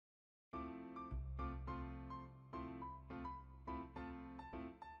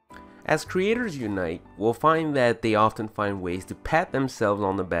As creators unite, we'll find that they often find ways to pat themselves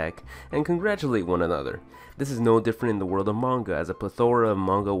on the back and congratulate one another. This is no different in the world of manga, as a plethora of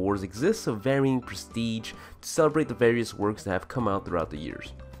manga awards exists of varying prestige to celebrate the various works that have come out throughout the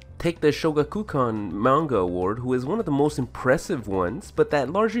years. Take the Shogakukan Manga Award, who is one of the most impressive ones, but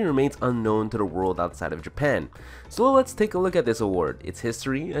that largely remains unknown to the world outside of Japan. So let's take a look at this award, its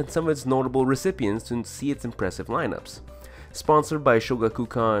history, and some of its notable recipients to see its impressive lineups. Sponsored by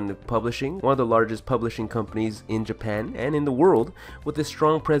Shogakukan Publishing, one of the largest publishing companies in Japan and in the world, with a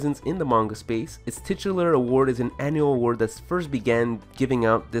strong presence in the manga space, its titular award is an annual award that first began giving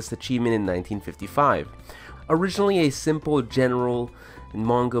out this achievement in 1955. Originally a simple general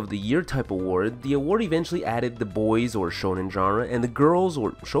Manga of the Year type award, the award eventually added the boys or shonen genre and the girls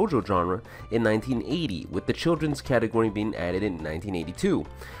or shoujo genre in 1980, with the children's category being added in 1982.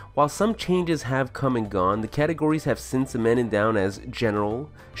 While some changes have come and gone, the categories have since amended down as general,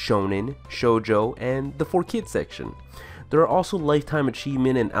 shonen, shoujo, and the for kids section. There are also lifetime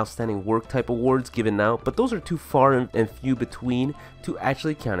achievement and outstanding work type awards given out, but those are too far and few between to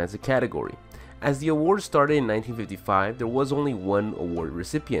actually count as a category. As the award started in 1955, there was only one award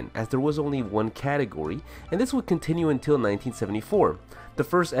recipient, as there was only one category, and this would continue until 1974. The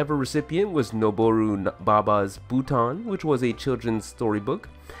first ever recipient was Noboru Baba's Bhutan, which was a children's storybook.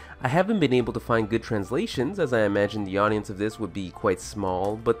 I haven't been able to find good translations, as I imagine the audience of this would be quite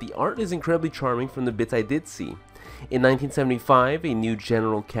small, but the art is incredibly charming from the bits I did see. In 1975, a new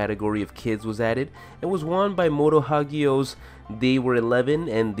general category of kids was added and was won by Moto Hagio's They Were 11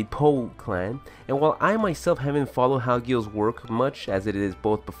 and the Po clan, and while I myself haven't followed Hagio's work much, as it is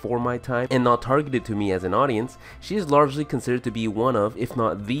both before my time and not targeted to me as an audience, she is largely considered to be one of, if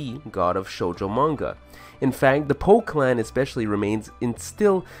not the, god of shoujo manga. In fact, the Po clan especially remains in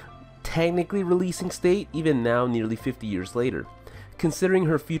still technically releasing state even now nearly 50 years later. Considering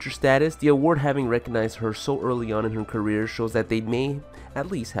her future status, the award having recognized her so early on in her career shows that they may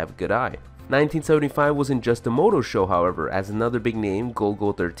at least have a good eye. 1975 wasn't just a Moto show, however, as another big name,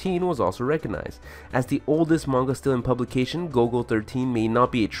 Golgo 13, was also recognized. As the oldest manga still in publication, Golgo 13 may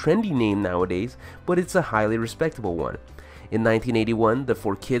not be a trendy name nowadays, but it's a highly respectable one. In 1981, the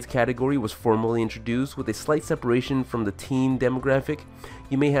For Kids category was formally introduced with a slight separation from the teen demographic.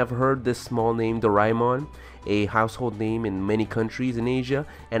 You may have heard this small name Doraemon, a household name in many countries in Asia,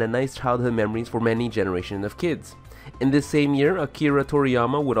 and a nice childhood memories for many generations of kids. In this same year, Akira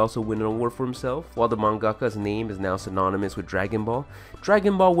Toriyama would also win an award for himself. While the mangaka's name is now synonymous with Dragon Ball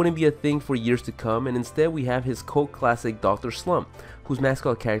wouldn't be a thing for years to come, and instead we have his cult classic Dr. Slump, whose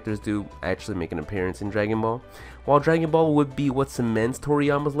mascot characters do actually make an appearance in Dragon Ball. While Dragon Ball would be what cements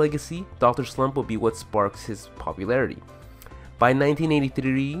Toriyama's legacy, Dr. Slump will be what sparks his popularity. By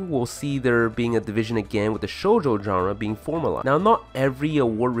 1983, we'll see there being a division again with the shoujo genre being formalized. Now, not every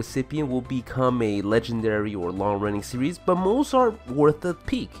award recipient will become a legendary or long-running series, but most are worth a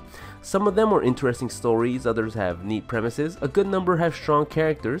peek. Some of them are interesting stories, others have neat premises, a good number have strong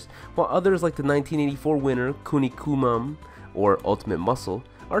characters, while others like the 1984 winner Kunikuman or Ultimate Muscle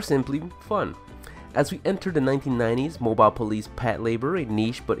are simply fun. As we enter the 1990s, Mobile Police Patlabor, a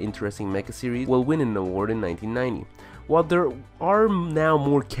niche but interesting mecha series, will win an award in 1990. While there are now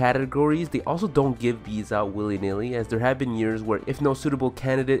more categories, they also don't give these out willy-nilly, as there have been years where if no suitable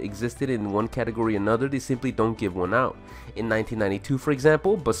candidate existed in one category or another, they simply don't give one out. In 1992, for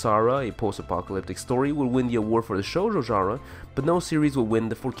example, Basara, a post-apocalyptic story, would win the award for the shoujo genre, but no series will win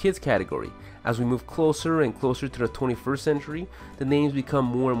the For Kids category. As we move closer and closer to the 21st century, the names become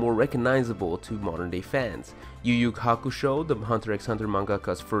more and more recognizable to modern-day fans. Yu Yu Hakusho, the Hunter x Hunter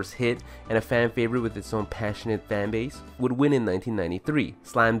mangaka's first hit and a fan favorite with its own passionate fanbase, would win in 1993.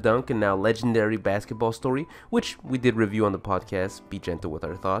 Slam Dunk, a now legendary basketball story, which we did review on the podcast, be gentle with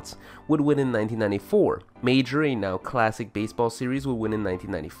our thoughts, would win in 1994. Major, a now classic baseball series, would win in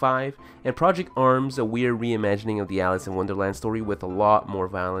 1995, and Project Arms, a weird reimagining of the Alice in Wonderland story with a lot more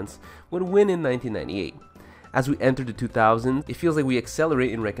violence, would win in 1998. As we enter the 2000s, it feels like we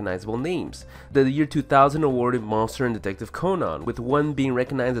accelerate in recognizable names. The year 2000 awarded Monster and Detective Conan, with one being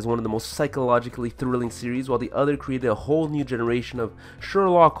recognized as one of the most psychologically thrilling series, while the other created a whole new generation of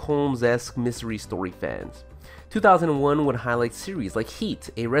Sherlock Holmes-esque mystery story fans. 2001 would highlight series like Heat,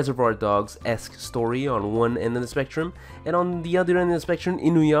 a Reservoir Dogs-esque story on one end of the spectrum, and on the other end of the spectrum,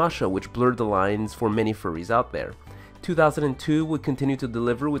 Inuyasha, which blurred the lines for many furries out there. 2002 would continue to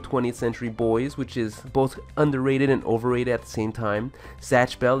deliver with 20th Century Boys, which is both underrated and overrated at the same time,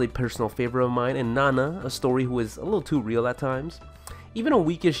 Zatch Bell, a personal favorite of mine, and Nana, a story who is a little too real at times. Even a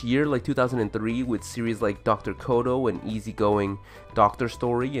weakish year like 2003 with series like Dr. Kodo, an easygoing doctor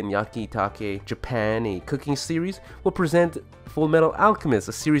story, and Yakitake Japan, a cooking series, will present Fullmetal Alchemist,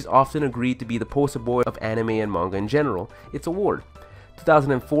 a series often agreed to be the poster boy of anime and manga in general, its award.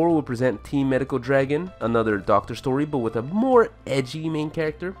 2004 will present Team Medical Dragon, another doctor story but with a more edgy main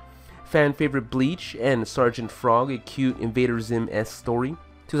character. Fan favorite Bleach and Sergeant Frog, a cute Invader Zim-esque story.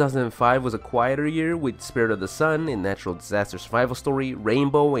 2005 was a quieter year with Spirit of the Sun, a natural disaster survival story,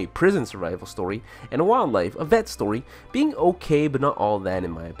 Rainbow, a prison survival story, and Wildlife, a vet story, being okay but not all that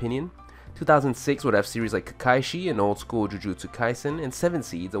in my opinion. 2006 would have series like Kakaishi, an old school Jujutsu Kaisen, and Seven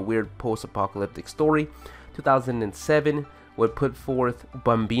Seeds, a weird post-apocalyptic story. 2007 would put forth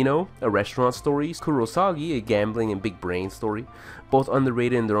Bambino, a restaurant story, Kurosagi, a gambling and big brain story, both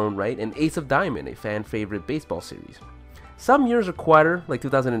underrated in their own right, and Ace of Diamond, a fan favorite baseball series. Some years are quieter, like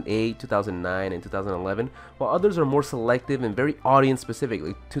 2008, 2009, and 2011, while others are more selective and very audience specific,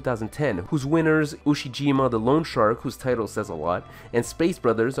 like 2010, whose winners, Ushijima the Lone Shark, whose title says a lot, and Space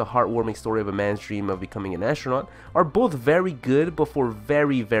Brothers, a heartwarming story of a man's dream of becoming an astronaut, are both very good but for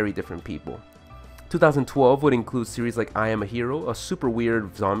very, very different people. 2012 would include series like I Am a Hero, a super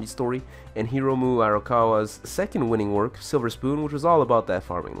weird zombie story, and Hiromu Arakawa's second winning work, Silver Spoon, which was all about that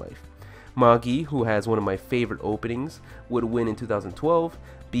farming life. Magi, who has one of my favorite openings, would win in 2012.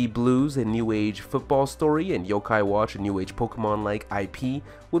 Be Blues, a new age football story, and Yokai Watch, a new age Pokemon-like IP,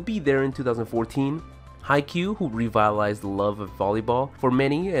 would be there in 2014. Haikyuu, who revitalized the love of volleyball for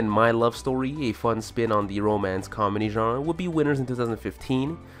many, and My Love Story, a fun spin on the romance comedy genre, would be winners in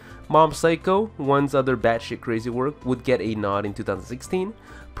 2015. Mob Psycho, one's other batshit crazy work, would get a nod in 2016.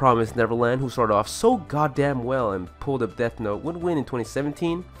 Promised Neverland, who started off so goddamn well and pulled up Death Note, would win in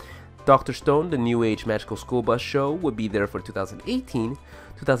 2017. Dr. Stone, the new age magical school bus show, would be there for 2018.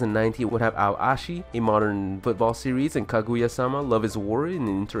 2019 would have Aoashi, a modern football series, and Kaguya-sama, Love is War, an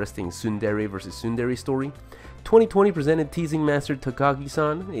interesting tsundere versus tsundere story. 2020 presented Teasing Master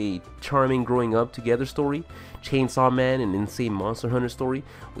Takagi-san, a charming growing up together story. Chainsaw Man, an insane monster hunter story.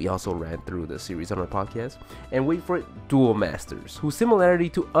 We also ran through the series on our podcast. And wait for it, Duel Masters, whose similarity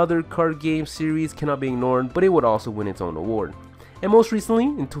to other card game series cannot be ignored, but it would also win its own award. And most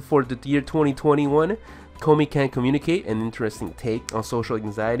recently, for the year 2021, Komi Can't Communicate, an interesting take on social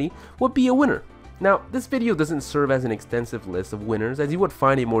anxiety, would be a winner. Now, this video doesn't serve as an extensive list of winners, as you would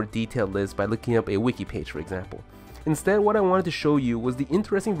find a more detailed list by looking up a wiki page, for example. Instead, what I wanted to show you was the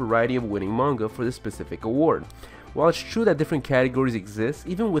interesting variety of winning manga for this specific award. While it's true that different categories exist,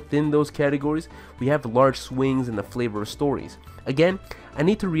 even within those categories, we have large swings in the flavor of stories. Again, I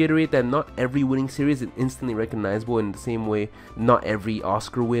need to reiterate that not every winning series is instantly recognizable in the same way not every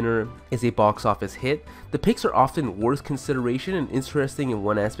Oscar winner is a box office hit. The picks are often worth consideration and interesting in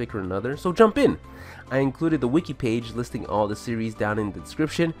one aspect or another, so jump in! I included the wiki page listing all the series down in the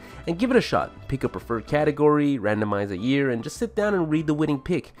description, and give it a shot. Pick a preferred category, randomize a year, and just sit down and read the winning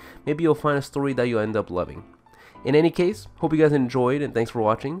pick. Maybe you'll find a story that you'll end up loving. In any case, hope you guys enjoyed and thanks for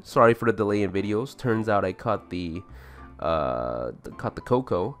watching. Sorry for the delay in videos. Turns out I caught the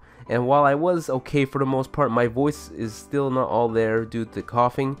cocoa, and while I was okay for the most part, my voice is still not all there due to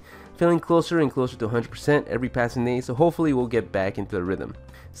coughing. Feeling closer and closer to 100% every passing day, so hopefully we'll get back into the rhythm.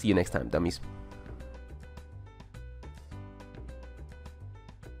 See you next time, dummies.